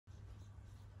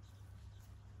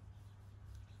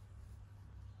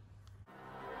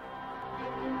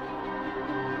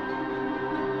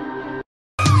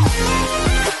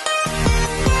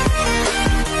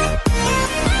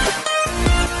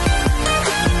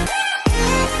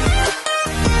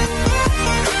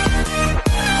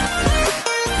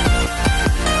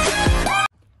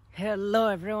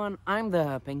everyone, I'm the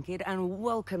Herping Kid and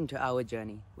welcome to our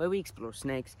journey where we explore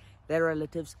snakes, their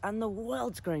relatives and the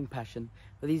world's growing passion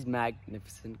for these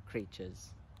magnificent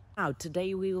creatures. Now,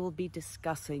 today we will be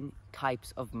discussing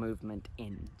types of movement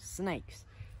in snakes.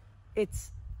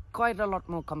 It's quite a lot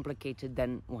more complicated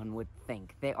than one would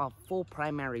think. There are 4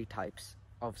 primary types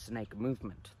of snake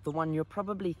movement. The one you're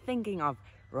probably thinking of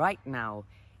right now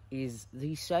is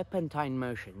the serpentine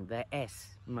motion, the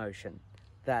S motion,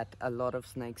 that a lot of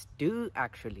snakes do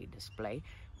actually display,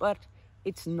 but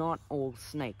it's not all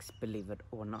snakes, believe it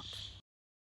or not.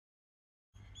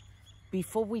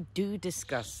 Before we do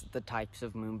discuss the types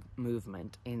of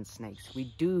movement in snakes,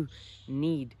 we do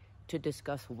need to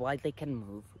discuss why they can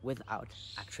move without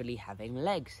actually having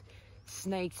legs.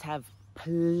 Snakes have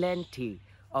plenty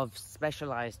of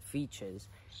specialized features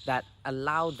that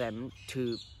allow them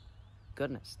to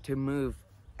move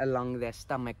along their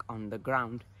stomach on the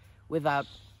ground without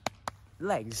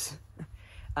legs.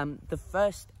 The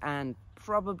first and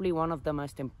probably one of the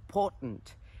most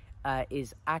important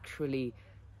is actually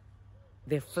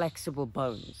their flexible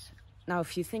bones. Now,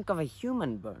 if you think of a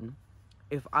human bone,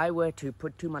 if I were to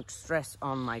put too much stress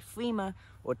on my femur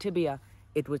or tibia,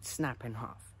 it would snap in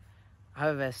half.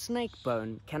 However, a snake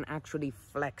bone can actually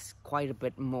flex quite a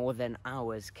bit more than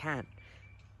ours can.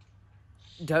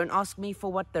 Don't ask me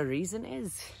for what the reason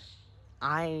is.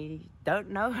 I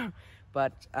don't know,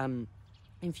 but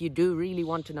if you do really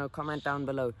want to know, comment down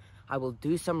below. I will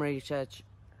do some research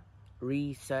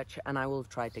and I will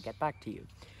try to get back to you.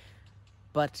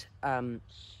 But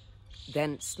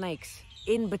then snakes,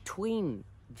 in between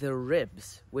the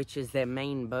ribs, which is their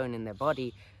main bone in their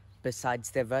body,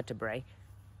 besides their vertebrae,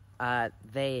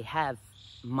 they have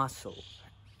muscle.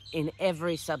 In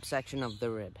every subsection of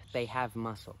the rib, they have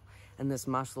muscle. And this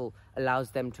muscle allows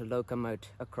them to locomote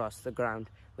across the ground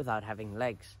without having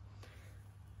legs.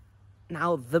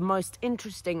 Now, the most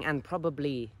interesting and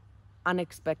probably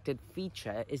unexpected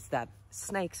feature is that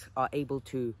snakes are able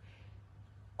to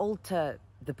alter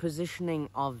the positioning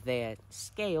of their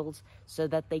scales so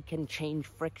that they can change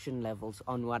friction levels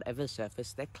on whatever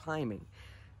surface they're climbing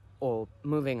or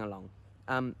moving along.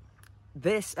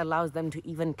 This allows them to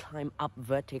even climb up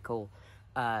vertical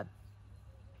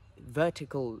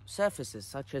surfaces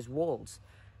such as walls.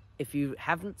 If you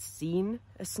haven't seen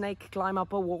a snake climb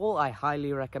up a wall, I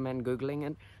highly recommend Googling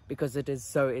it because it is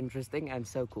so interesting and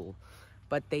so cool.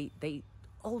 But they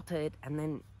alter it and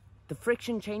then the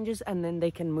friction changes and then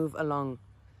they can move along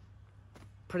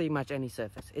pretty much any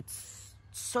surface. It's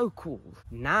so cool.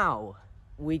 Now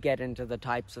we get into the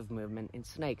types of movement in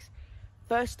snakes.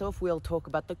 First off, we'll talk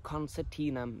about the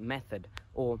concertina method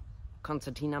or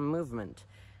concertina movement.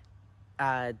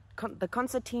 The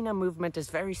concertina movement is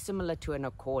very similar to an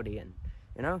accordion.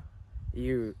 You know,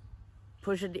 you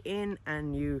push it in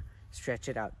and you stretch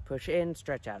it out. Push in,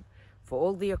 stretch out. For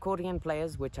all the accordion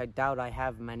players, which I doubt I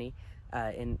have many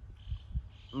in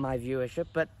my viewership,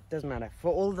 but doesn't matter.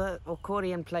 For all the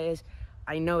accordion players,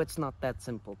 I know it's not that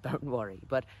simple, don't worry.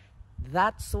 But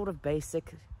that sort of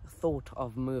basic thought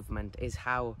of movement is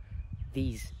how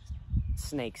these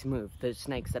snakes move, the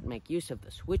snakes that make use of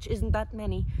this, which isn't that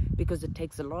many because it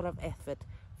takes a lot of effort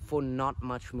for not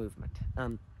much movement.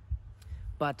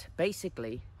 But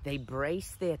basically, they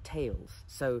brace their tails,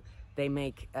 so they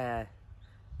make a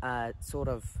sort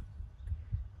of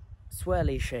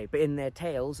swirly shape in their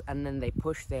tails, and then they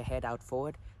push their head out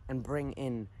forward and bring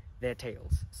in their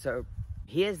tails. So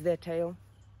here's their tail,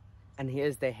 and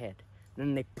here's their head.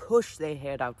 Then they push their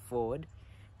head out forward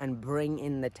and bring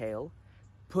in the tail,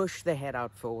 push the head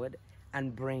out forward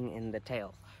and bring in the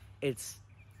tail. It's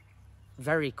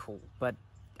very cool, but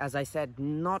as I said,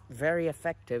 not very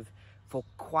effective for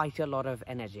quite a lot of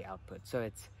energy output, so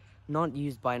it's not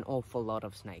used by an awful lot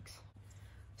of snakes.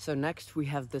 So next we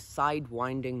have the side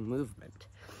winding movement.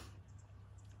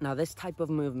 Now, this type of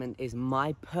movement is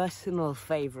my personal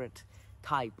favorite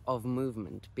type of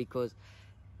movement because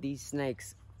these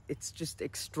snakes, it's just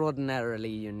extraordinarily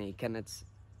unique and it's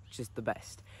just the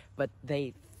best. But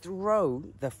they throw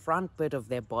the front bit of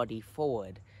their body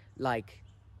forward, like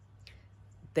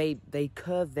they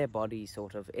curve their body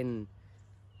sort of in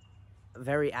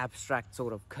very abstract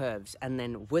sort of curves, and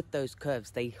then with those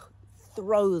curves they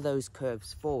throw those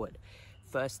curves forward.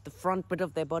 First the front bit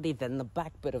of their body, then the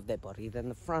back bit of their body, then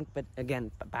the front bit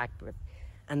again, back bit,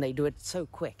 and they do it so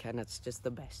quick and it's just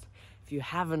the best. If you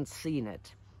haven't seen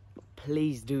it,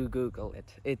 please do Google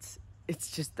it. It's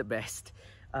just the best.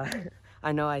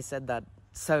 I know I said that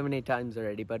so many times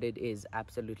already, but it is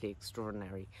absolutely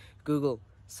extraordinary. Google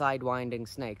side winding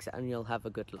snakes and you'll have a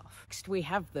good laugh. Next we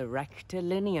have the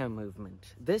rectilinear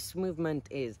movement. This movement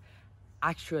is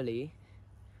actually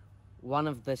one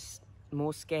of the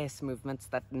more scarce movements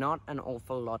that not an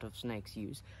awful lot of snakes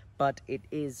use, but it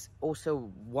is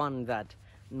also one that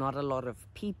not a lot of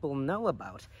people know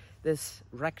about. This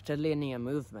rectilinear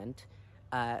movement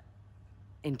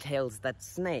entails that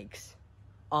snakes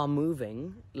are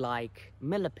moving like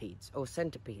millipedes or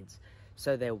centipedes.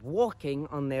 So they're walking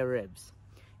on their ribs.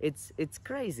 It's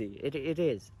crazy, it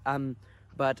is.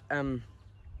 But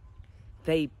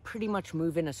they pretty much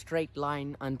move in a straight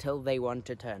line until they want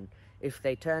to turn. If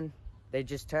they turn, they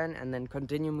just turn and then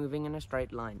continue moving in a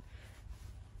straight line.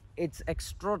 It's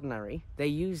extraordinary. They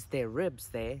use their ribs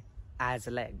there as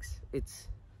legs. It's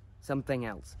something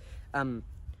else.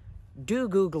 Do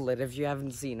Google it if you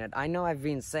haven't seen it. I know I've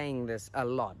been saying this a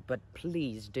lot, but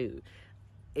please do.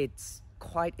 It's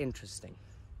quite interesting.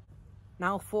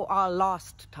 Now for our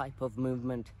last type of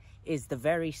movement is the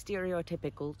very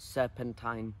stereotypical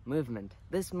serpentine movement.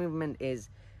 This movement is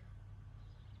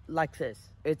like this.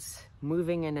 It's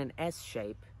moving in an S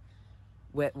shape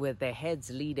with their heads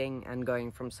leading and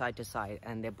going from side to side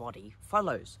and their body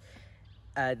follows.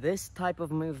 This type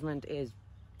of movement is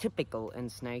typical in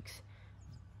snakes,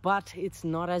 but it's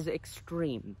not as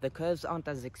extreme. The curves aren't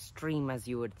as extreme as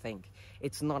you would think.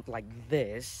 It's not like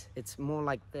this, it's more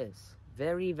like this.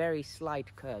 Very, very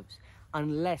slight curves,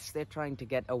 unless they're trying to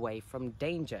get away from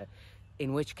danger,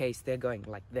 in which case they're going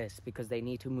like this because they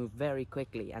need to move very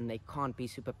quickly and they can't be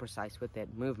super precise with their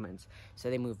movements, so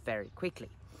they move very quickly.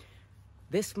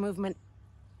 This movement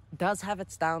does have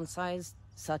its downsides,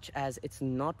 such as it's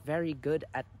not very good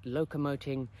at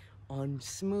locomoting on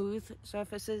smooth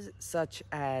surfaces, such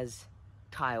as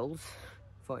tiles,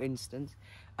 for instance.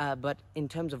 But in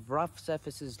terms of rough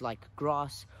surfaces like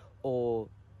grass or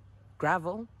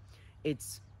gravel,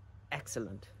 it's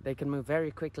excellent. They can move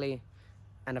very quickly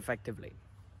and effectively.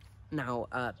 Now,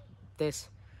 this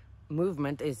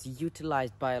movement is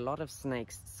utilized by a lot of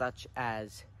snakes, such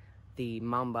as the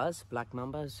mambas, black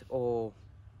mambas, or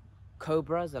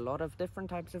cobras. A lot of different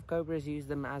types of cobras use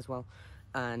them as well.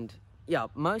 And yeah,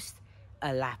 most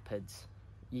elapids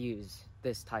use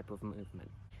this type of movement.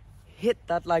 Hit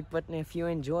that like button if you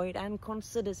enjoyed, and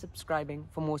consider subscribing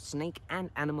for more snake and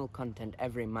animal content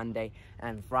every Monday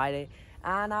and Friday.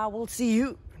 And I will see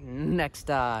you next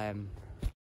time.